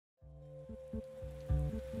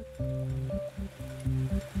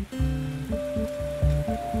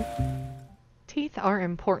are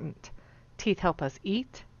important. Teeth help us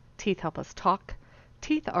eat. Teeth help us talk.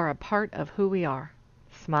 Teeth are a part of who we are.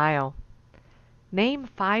 Smile. Name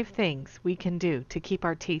 5 things we can do to keep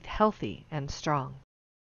our teeth healthy and strong.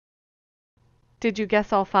 Did you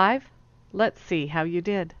guess all 5? Let's see how you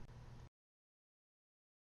did.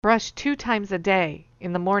 Brush 2 times a day,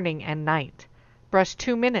 in the morning and night. Brush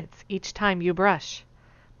 2 minutes each time you brush.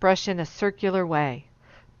 Brush in a circular way.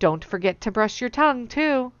 Don't forget to brush your tongue,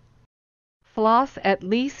 too. Floss at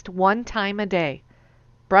least 1 time a day.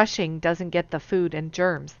 Brushing doesn't get the food and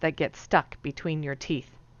germs that get stuck between your teeth.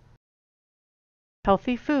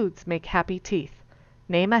 Healthy foods make happy teeth.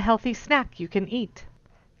 Name a healthy snack you can eat.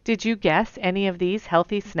 Did you guess any of these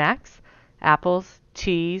healthy snacks? Apples,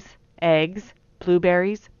 cheese, eggs,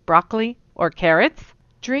 blueberries, broccoli, or carrots?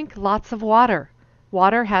 Drink lots of water.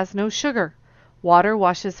 Water has no sugar. Water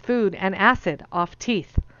washes food and acid off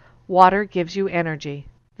teeth. Water gives you energy.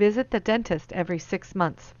 Visit the dentist every 6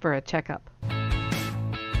 months for a checkup.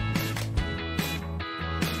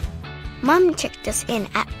 Mum checked us in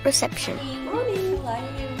at reception. Good morning.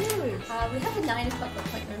 How are you? We have a 9 o'clock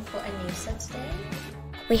appointment for Anissa today.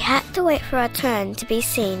 We had to wait for our turn to be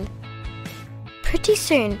seen. Pretty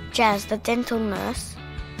soon, Jazz, the dental nurse,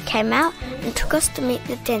 came out and took us to meet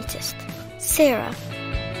the dentist, Sarah.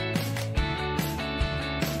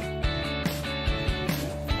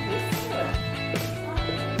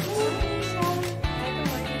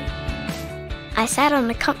 I sat on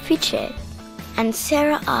a comfy chair and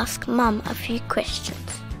Sarah asked Mum a few questions.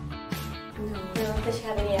 Does she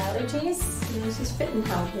have any allergies? No, she's fit and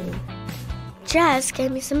healthy. Jazz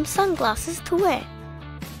gave me some sunglasses to wear.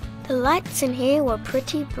 The lights in here were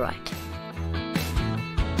pretty bright.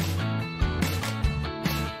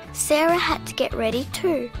 Sarah had to get ready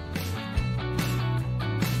too.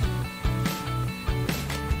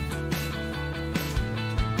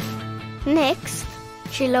 Next,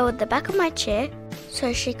 she lowered the back of my chair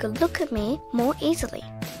so she could look at me more easily.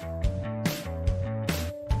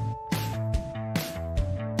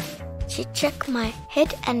 She checked my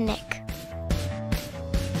head and neck.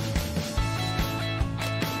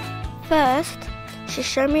 First, she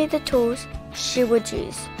showed me the tools she would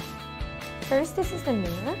use. First, this is the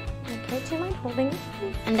mirror. Okay, do you mind holding it,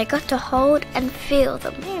 please? And I got to hold and feel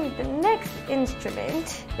them. And the next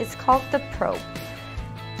instrument is called the probe.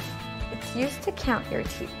 It's used to count your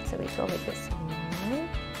teeth. So we go like this. 1,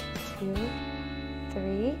 2,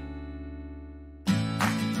 3.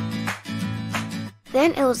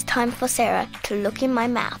 Then it was time for Sarah to look in my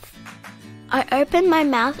mouth. I opened my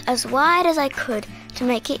mouth as wide as I could to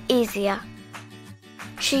make it easier.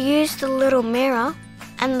 She used the little mirror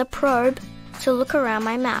and the probe to look around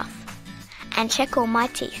my mouth and check all my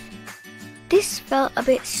teeth. This felt a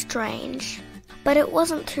bit strange, but it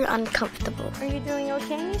wasn't too uncomfortable. Are you doing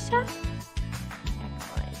okay, Nisha?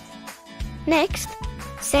 Excellent. Next,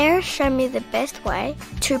 Sarah showed me the best way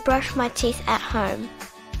to brush my teeth at home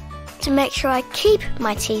to make sure I keep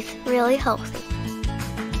my teeth really healthy.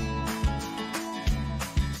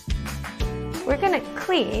 We're going to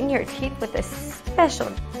clean your teeth with a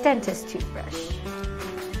special dentist toothbrush.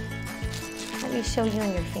 Let me show you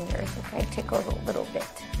on your fingers, okay? It tickles a little bit.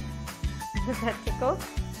 Does that tickle?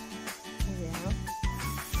 Yeah.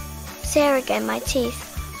 Sarah gave my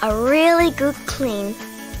teeth a really good clean.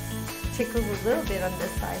 Tickles a little bit on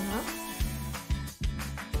this side, huh?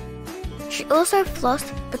 She also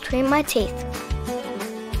flossed between my teeth.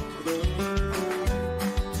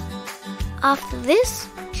 After this,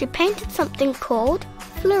 she painted something called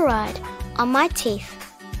fluoride on my teeth.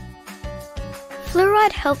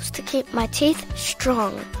 Fluoride helps to keep my teeth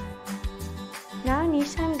strong. Now,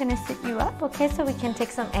 Nisha, I'm going to sit you up, okay, so we can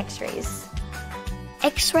take some x-rays.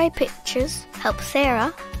 X-ray pictures help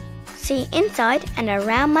Sarah see inside and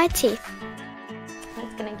around my teeth.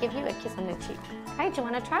 It's going to give you a kiss on the cheek. Okay, do you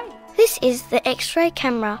want to try? This is the X-ray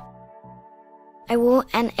camera. I wore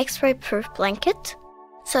an X-ray proof blanket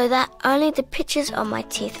so that only the pictures of my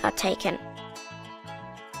teeth are taken.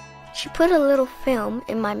 She put a little film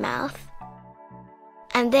in my mouth,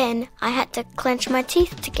 and then I had to clench my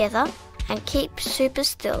teeth together and keep super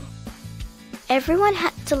still. Everyone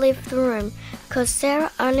had to leave the room because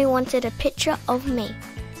Sarah only wanted a picture of me.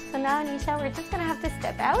 So now, Nisha, we're just going to have to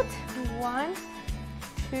step out. 1,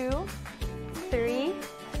 2, 3,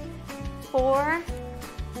 4,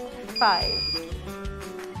 5.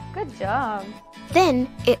 Good job. Then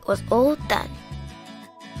it was all done.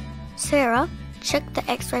 Sarah checked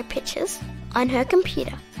the X-ray pictures on her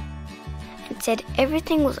computer and said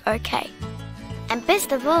everything was okay. And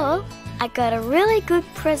best of all, I got a really good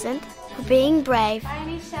present for being brave. Bye,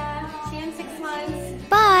 Nisha. See you in 6 months.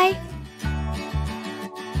 Bye!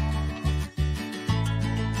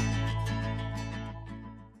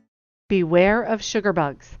 Beware of sugar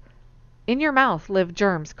bugs. In your mouth live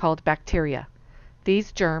germs called bacteria.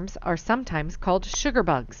 These germs are sometimes called sugar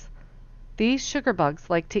bugs. These sugar bugs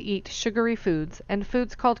like to eat sugary foods and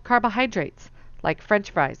foods called carbohydrates, like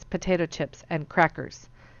French fries, potato chips, and crackers.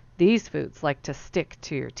 These foods like to stick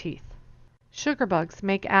to your teeth. Sugar bugs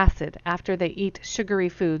make acid after they eat sugary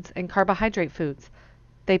foods and carbohydrate foods.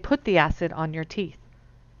 They put the acid on your teeth.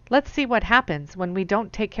 Let's see what happens when we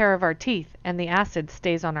don't take care of our teeth and the acid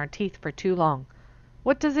stays on our teeth for too long.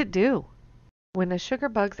 What does it do? When a sugar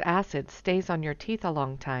bug's acid stays on your teeth a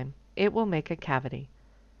long time, it will make a cavity.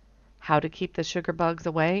 How to keep the sugar bugs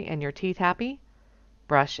away and your teeth happy?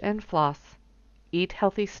 Brush and floss. Eat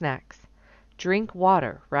healthy snacks. Drink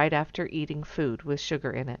water right after eating food with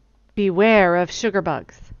sugar in it. Beware of sugar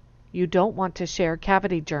bugs. You don't want to share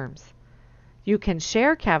cavity germs. You can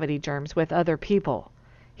share cavity germs with other people.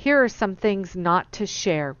 Here are some things not to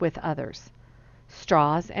share with others: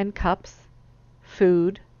 straws and cups,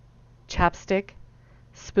 food, chapstick,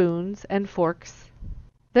 spoons and forks.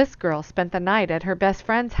 This girl spent the night at her best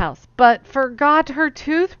friend's house, but forgot her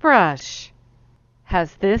toothbrush.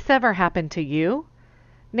 Has this ever happened to you?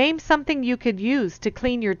 Name something you could use to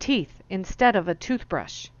clean your teeth instead of a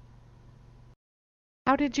toothbrush.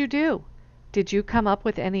 How did you do? Did you come up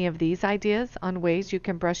with any of these ideas on ways you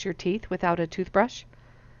can brush your teeth without a toothbrush?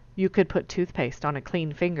 You could put toothpaste on a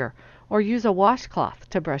clean finger or use a washcloth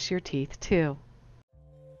to brush your teeth too.